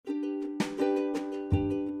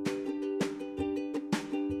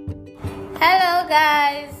Hello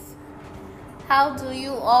guys, how do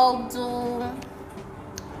you all do?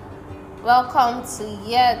 Welcome to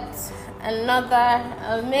yet another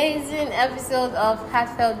amazing episode of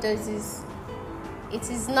Heartfelt Doses. It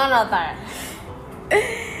is none other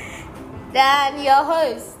than your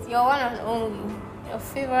host, your one and only, your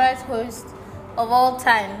favorite host of all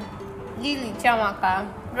time, Lily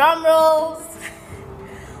Chamaka. Drum rolls.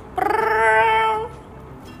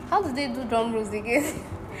 How do they do drum rolls again?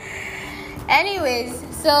 Anyways,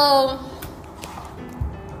 so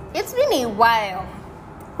it's been a while.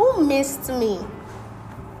 Who missed me?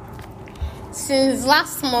 Since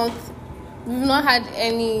last month, we've not had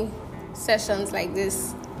any sessions like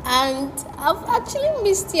this. And I've actually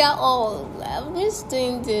missed you all. I've missed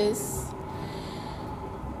doing this.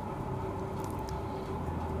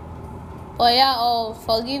 But yeah,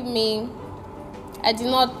 forgive me. I did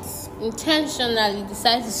not intentionally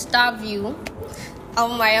decide to starve you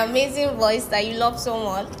of my amazing voice that you love so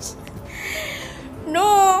much.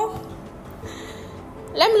 No.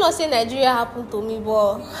 Let me not say Nigeria happened to me,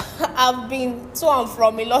 but I've been to and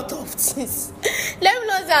from a lot of things. Let me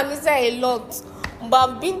not say I'm inside a lot, but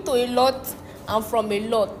I've been to a lot and from a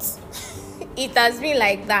lot. It has been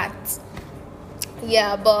like that.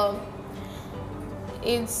 Yeah, but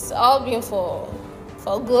it's all been for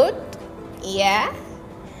good. Yeah,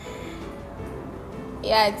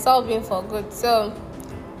 it's all been for good. So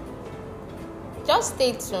just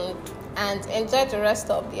stay tuned and enjoy the rest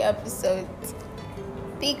of the episode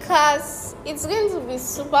because it's going to be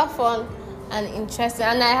super fun and interesting,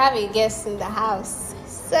 and I have a guest in the house.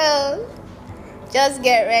 So just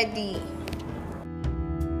get ready.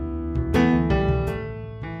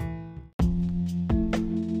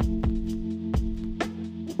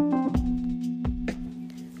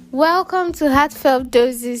 Welcome to Heartfelt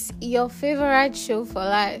Doses, your favorite show for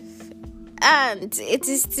life. And it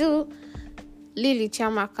is still Lily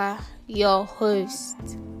Chamaka, your host,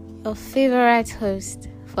 your favorite host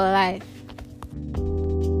for life.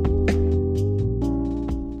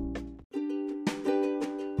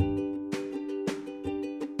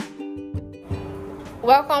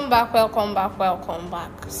 Welcome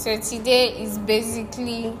back. So today is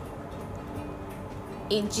basically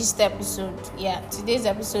a gist episode. Yeah, today's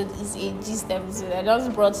episode is a gist episode. I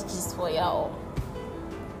just brought gist for y'all.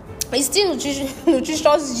 It's still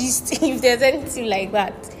nutritious gist, if there's anything like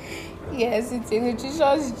that. Yes, it's a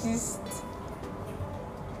nutritious gist,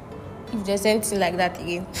 if there's anything like that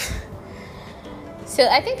again. So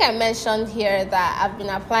I think I mentioned here that I've been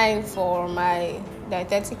applying for my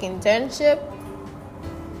Dietetic internship.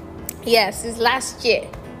 Yes, since last year,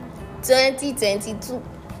 2022.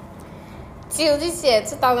 Till this year,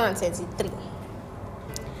 2023.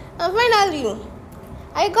 And finally,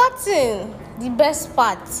 I got in. The best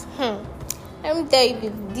part. Let me tell you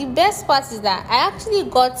people, the best part is that I actually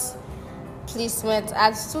got placement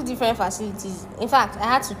at 2 different facilities. In fact, I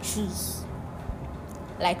had to choose.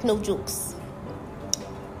 Like, no jokes.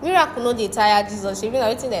 Miracle no dey tire Jesus. Even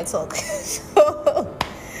everything they talk. So,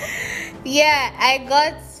 yeah, I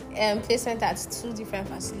got placement at 2 different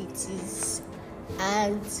facilities.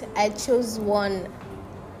 And I chose one,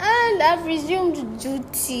 and I've resumed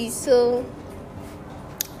duty. So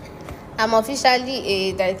I'm officially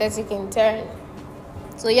a dietetic intern.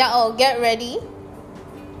 So yeah, get ready.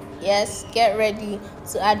 Yes, get ready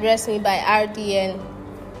to address me by RDN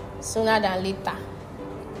sooner than later.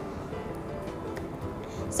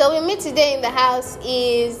 So with me today in the house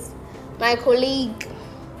is my colleague,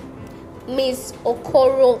 Miss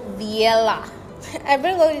Okoro Vielar. I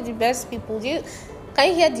bring only the best people. Can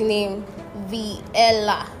you hear the name?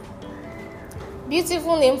 Vielar.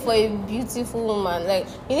 Beautiful name for a beautiful woman. Like,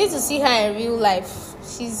 you need to see her in real life.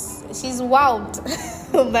 She's wild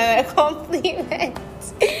by my compliment.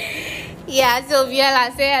 Yeah, so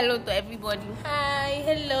Vielar, say hello to everybody. Hi,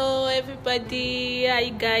 hello everybody. How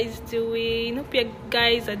you guys doing? Hope you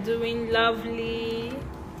guys are doing lovely.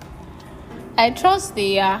 I trust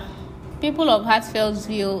they are. People of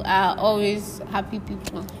Hartsfieldville are always happy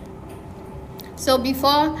people. So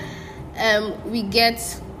before we get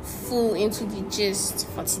full into the gist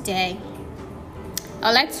for today,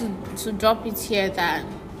 I'd like to drop it here that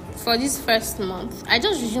for this first month, I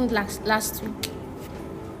just resumed last week.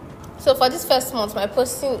 So for this first month, my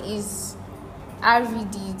posting is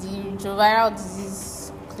RVD, the Retroviral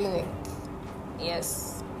Disease Clinic.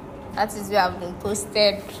 Yes, that is where I've been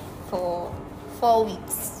posted for 4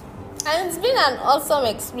 weeks. And it's been an awesome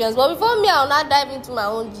experience. But before me, I'll not dive into my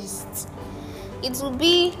own gist. It will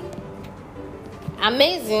be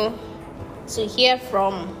amazing to hear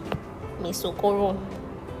from Miss Okoro.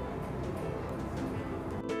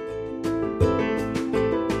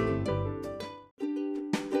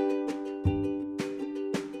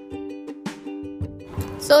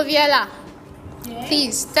 So Vielar, Yes.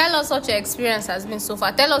 please tell us what your experience has been so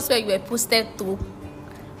far. Tell us where you were posted to,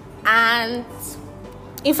 and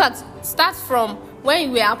in fact, start from when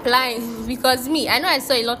you were applying. Because me, I know I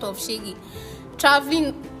saw a lot of shaggy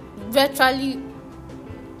traveling virtually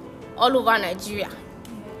all over Nigeria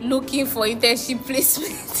looking for internship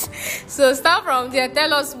placement. So start from there.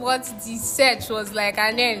 Tell us what the search was like,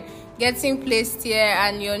 and then getting placed here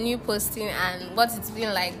and your new posting and what it's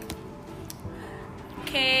been like.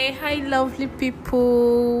 Okay, hi lovely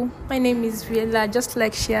people. My name is Vielar, just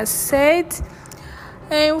like she has said.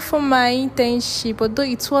 And for my internship, although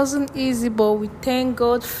it wasn't easy, but we thank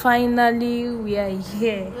God finally we are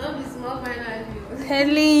here.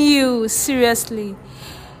 Telling you, seriously,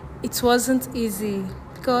 it wasn't easy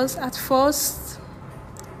because at first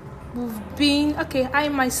we've been okay. I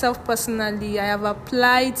myself personally, I have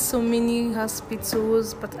applied so many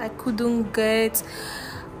hospitals, but I couldn't get.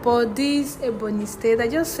 But this Ebony State, I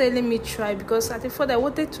just said let me try because at the first I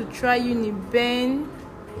wanted to try Uniben,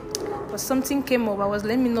 but something came up. I was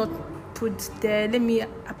let me not put there. Let me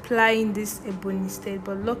apply in this Ebony State.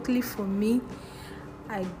 But luckily for me,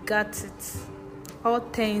 I got it. All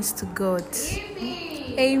thanks to God.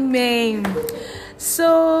 Amen.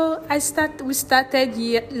 So we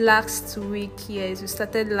started last week. Yes, we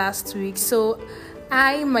started last week. So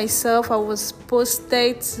I myself, I was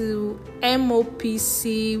posted to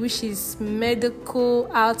MOPC, which is Medical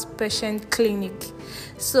Outpatient Clinic.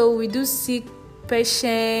 So we do see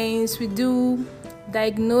patients, we do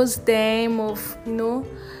diagnose them of,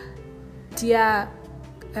 their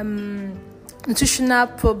nutritional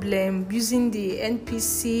problem using the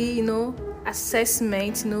NPC,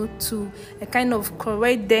 assessment, to kind of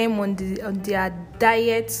correct them on their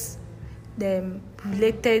diets, the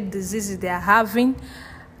related diseases they are having,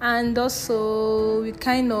 and also we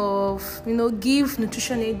kind of give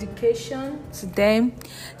nutrition education to them.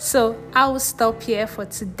 So I will stop here for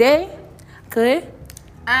today. Okay.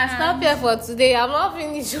 Stop here for today. I'm not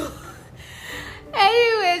finished.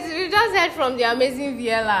 Anyways, we just heard from the amazing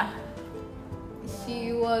Vielar.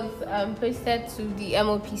 She was posted to the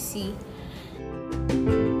MOPC.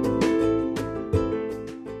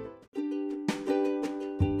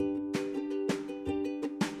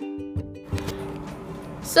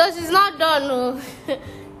 So she's not done. No. You're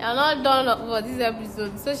not done for this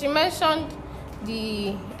episode. So she mentioned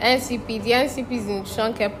the NCP. The NCP is in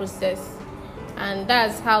nutrition care process, and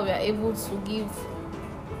that's how we are able to give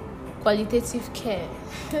qualitative care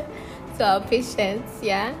to our patients.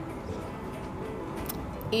 Yeah,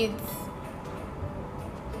 it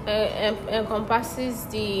encompasses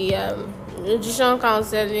the nutrition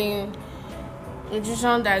counseling,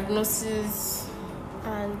 nutrition diagnosis,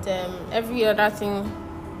 and every other thing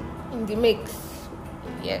in the mix.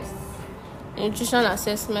 Yes, nutrition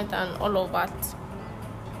assessment and all of that.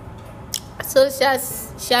 So she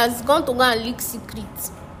has gone to go and leak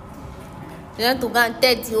secrets. She went to go and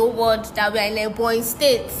tell the whole world that we are in a Ebonyi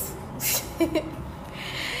State.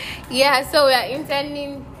 Yeah, so we are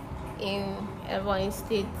interning in Ebonyi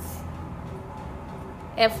State.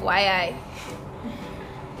 FYI.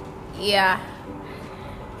 Yeah.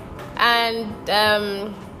 And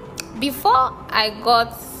before I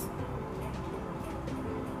got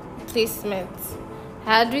placement,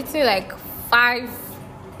 I had written like 5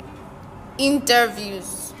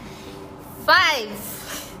 interviews.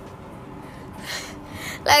 5.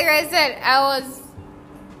 Like I said, I was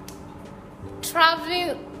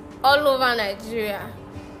traveling all over Nigeria.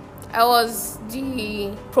 I was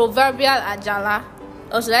the proverbial Ajala,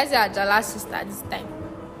 or should I say Ajala sister this time.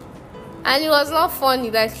 And it was not funny.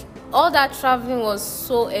 Like, all that traveling was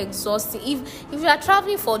so exhausting. If you are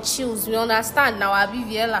traveling for chills, we understand now, Abi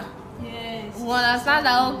Vielar. Yes. We understand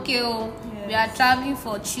that, okay, yes, we are traveling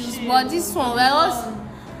for chills. But this one, where was...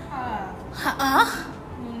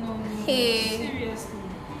 No. Hey. Seriously.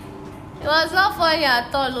 It was not funny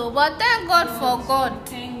at all, but thank God for God.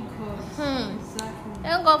 Thank God. Exactly.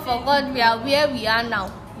 Thank God for God, we are where we are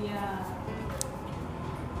now. Yeah.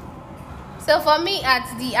 So for me at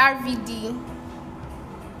the RVD,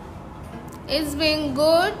 it's been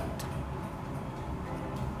good.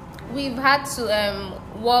 We've had to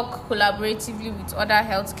work collaboratively with other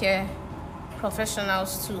healthcare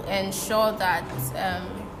professionals to ensure that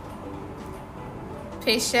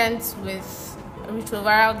patients with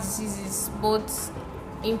retroviral diseases, both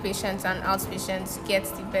inpatients and outpatients, get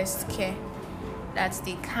the best care that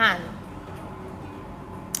they can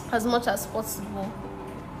as much as possible.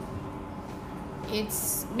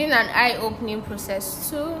 It's been an eye-opening process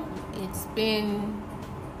too. It's been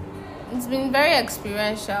very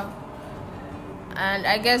experiential. And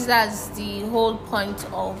I guess that's the whole point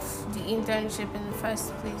of the internship in the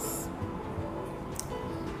first place.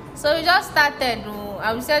 So we just started.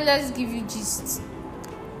 I would say let's give you gist.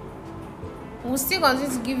 We'll still continue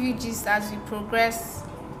to give you gist as we progress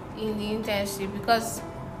in the internship, because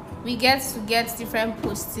we get to get different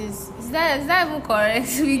postings. Is that even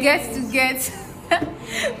correct? We get to get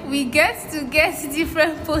we get to get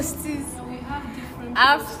different postings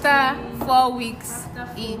after 4 weeks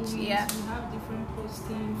each. Yeah. We have different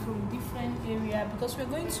posting from different area, because we're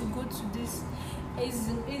going to go to this.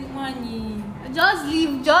 Just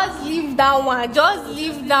leave that one. Just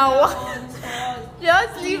leave that one.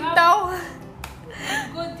 Just leave that one.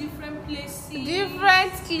 We go different places,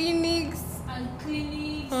 different clinics and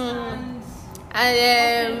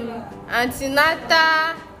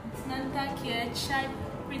antenatal care, child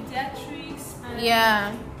pediatrics,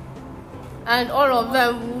 and all of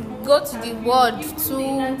them would go to the ward too.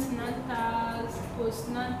 Antenatals,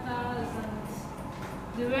 postnatals, and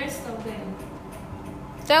the rest of them.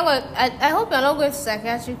 Thank God. I hope you're not going to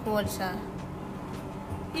psychiatric ward, sir.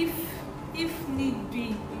 If need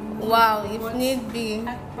be. Wow, if need be.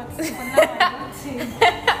 But for now, I don't think.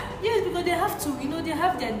 Yes, because they have to, they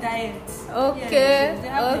have their diet. Okay, yes, they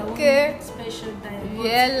have their own special diet.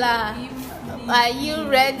 Yella, are you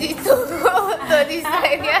ready to go to the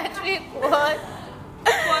psychiatric ward?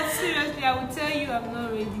 But seriously, I will tell you I'm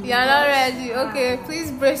not ready. You're not ready? Okay,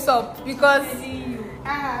 please brace up, because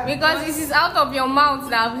this is out of your mouth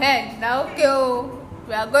that I've heard. Now, okay,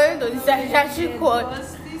 we are going to the psychiatric ward.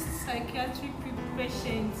 Because these psychiatric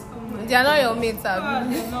patients, they are not your mates,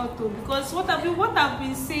 God, they're not too. Because what I've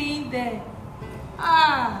been saying there,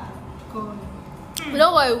 God.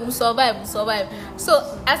 Don't worry, we'll survive. So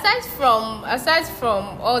aside from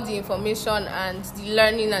all the information and the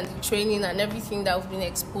learning and the training and everything that we've been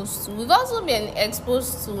exposed to, we've also been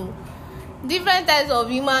exposed to different types of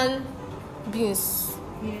human beings.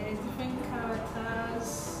 Yes, different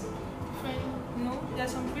characters, different. There are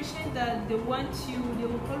some patients that they want you, they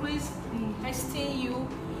will always be testing you.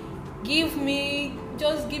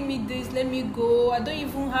 Just give me this, let me go. I don't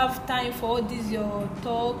even have time for all this your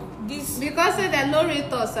talk. This because they're no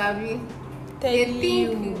raters, Abby. They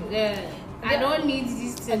think I don't need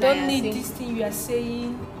this thing. I don't need this thing you are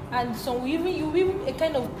saying. And so you even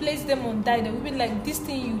kind of place them on diet. They will be like, this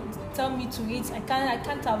thing you tell me to eat, I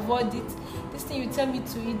can't avoid it. This thing you tell me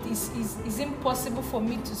to eat is impossible for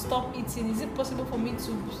me to stop eating. Is it possible for me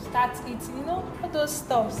to start eating? All those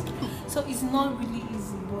stuff. So it's not really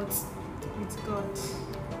easy, but with God.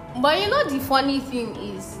 But the funny thing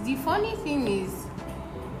is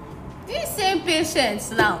these same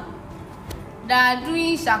patients now that are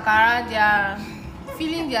doing shakara, they are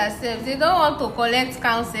feeling themselves. They don't want to collect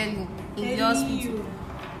counseling in the hospital.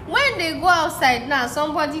 When they go outside now,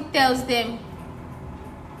 somebody tells them,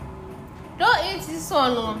 don't eat this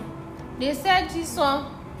one. They said this one.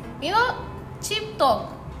 Cheap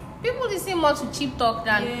talk. People listen more to cheap talk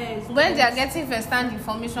than when they are getting first-hand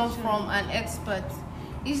information from an expert.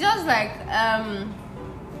 It's just like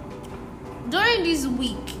during this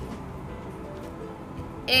week,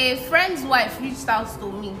 a friend's wife reached out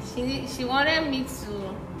to me. She wanted me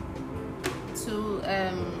to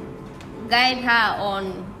guide her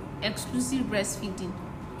on exclusive breastfeeding,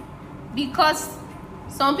 because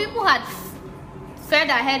some people had fed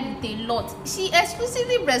ahead with a lot. She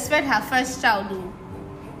exclusively breastfed her first child, though.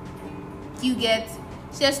 You get?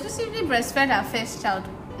 She exclusively breastfed her first child.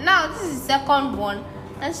 Now this is the second one,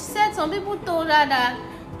 and she said some people told her that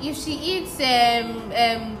if she eats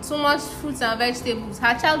too much fruits and vegetables,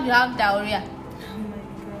 her child will have diarrhea. Oh my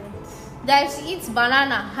God. That if she eats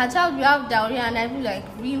banana, her child will have diarrhea, and I be like,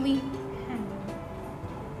 really?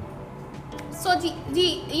 So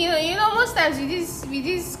most times with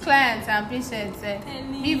these clients and patients,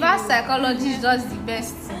 reverse psychology is just the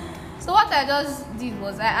best thing. So what I just did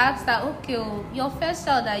was I asked her, okay, your first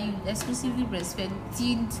child that you exclusively breastfed,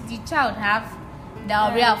 did the child have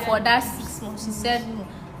diarrhea for that 6 months? She said no.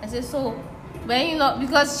 I said, so when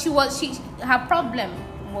because her problem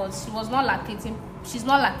was she was not lactating. She's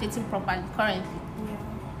not lactating properly currently.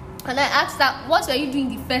 Yeah. And I asked her, what were you doing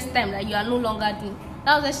the first time that you are no longer doing?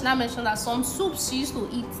 That was when she now mentioned that some soups she used to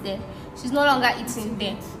eat there, she's no longer eating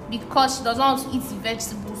there because she doesn't want to eat the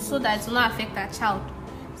vegetables so that it will not affect her child.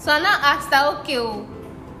 So I now asked her, okay,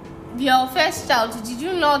 your first child, did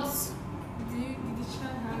you not?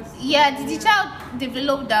 Did the child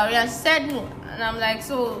develop diarrhea? She said no. And I'm like,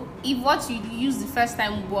 so if what you used the first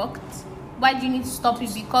time worked, why do you need to stop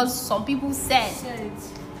it? Because some people said.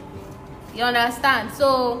 You understand?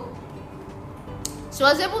 So she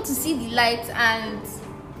was able to see the light and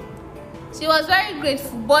she was very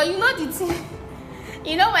grateful. But the thing,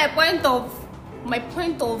 You know my point of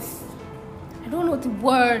I don't know the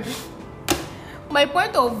word. My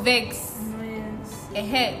point of vex.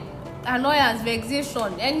 Annoyance,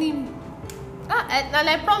 vexation, any and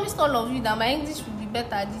I promised all of you that my English will be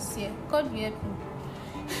better this year. God will help me.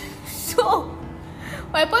 So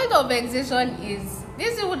my point of vexation is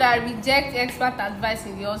these people that reject expert advice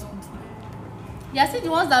in the hospital. They are still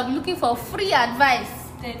the ones that will be looking for free advice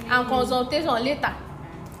and consultation later.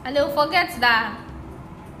 And they will forget that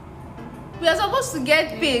we are supposed to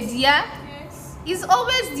get paid, yeah? Yes. It's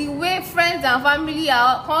always the way friends and family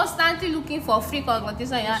are constantly looking for free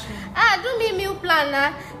consultation. Yeah? Do me meal plan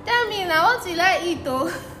now. Tell me now what will I eat?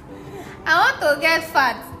 Oh, I want to get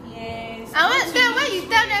fat. Yes. And then when you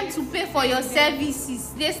tell them to pay for your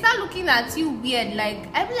services, they start looking at you weird. Like,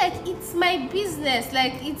 I be like, it's my business.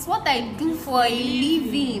 Like, it's what I do for a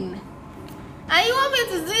living. And you want me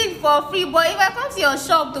to do it for free, but if I come to your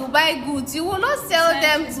shop to buy goods, you will not sell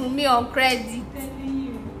them to me on credit.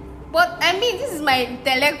 But I mean, this is my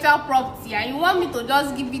intellectual property, and you want me to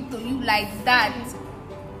just give it to you like that?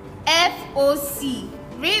 FOC,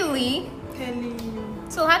 really?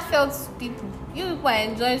 So heartfelt people, you people are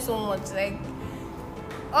enjoying so much. Like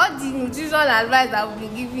all the nutritional advice that we've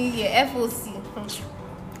been giving here, FOC.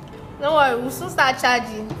 Don't worry, we'll soon start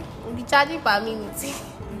charging. We'll be charging per minute.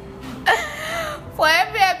 For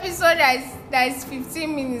every episode that is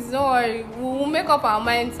 15 minutes, don't worry, we'll make up our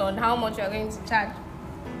minds on how much we're going to charge.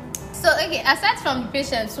 So okay, aside from the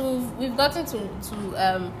patients, so we've gotten to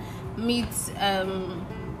meet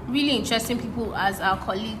really interesting people as our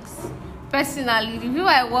colleagues. Personally, the people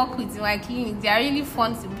I work with in my clinic, they are really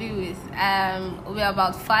fun to be with. We're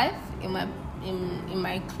about 5 in my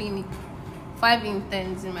clinic, 5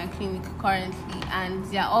 interns in my clinic currently, and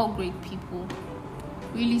they are all great people.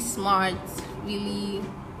 Really smart, really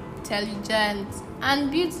intelligent, and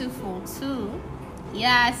beautiful too.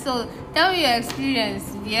 Yeah, so tell me your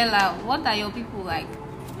experience, Vielar. What are your people like?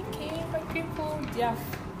 Okay, my people, they are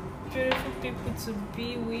beautiful people to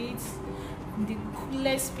be with, the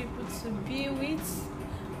coolest people to be with.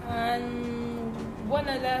 And one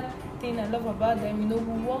other thing I love about them, we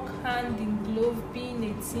work hand in glove, being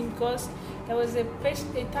a team. Because there was a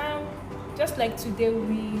time, just like today,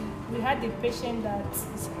 we had a patient that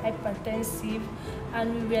is hypertensive,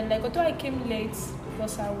 and we were like, although I came late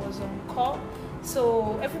because I was on call,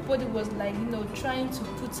 so everybody was like, trying to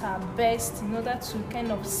put our best in order to kind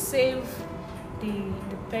of save the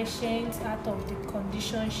patient out of the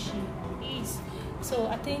condition she is. So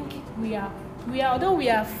I think we are although we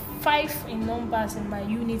are 5 in numbers in my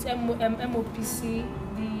unit, MOPC,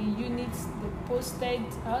 the units they posted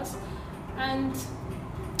us, and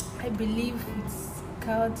I believe it's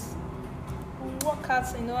God will work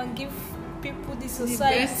out, and give people, the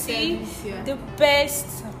society, the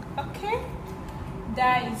best. Okay,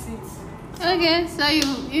 that is it. Okay, so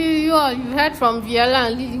you heard from Vielar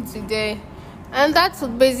and Lily today, and that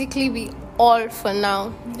would basically be all for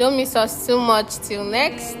now. Don't miss us too much till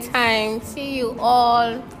next time. See you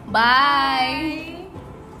all. Bye.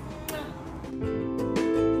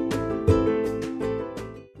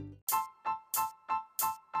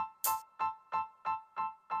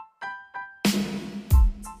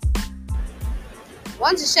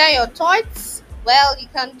 Want to share your thoughts? Well, you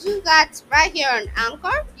can do that right here on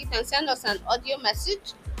Anchor. You can send us an audio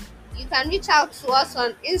message. You can reach out to us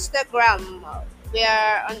on Instagram. We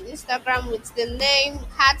are on Instagram with the name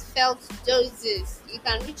Heartfelt Doses. You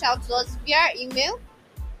can reach out to us via email.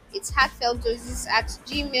 It's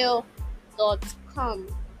heartfeltdoses@gmail.com.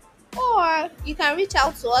 Or you can reach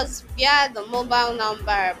out to us via the mobile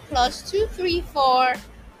number +234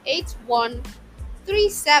 81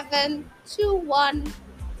 3721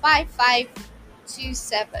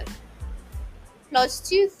 5527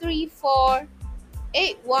 +234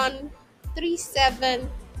 81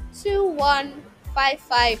 3721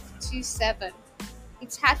 5527.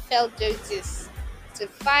 It's Heartfelt Doses to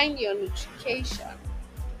find your nutrition.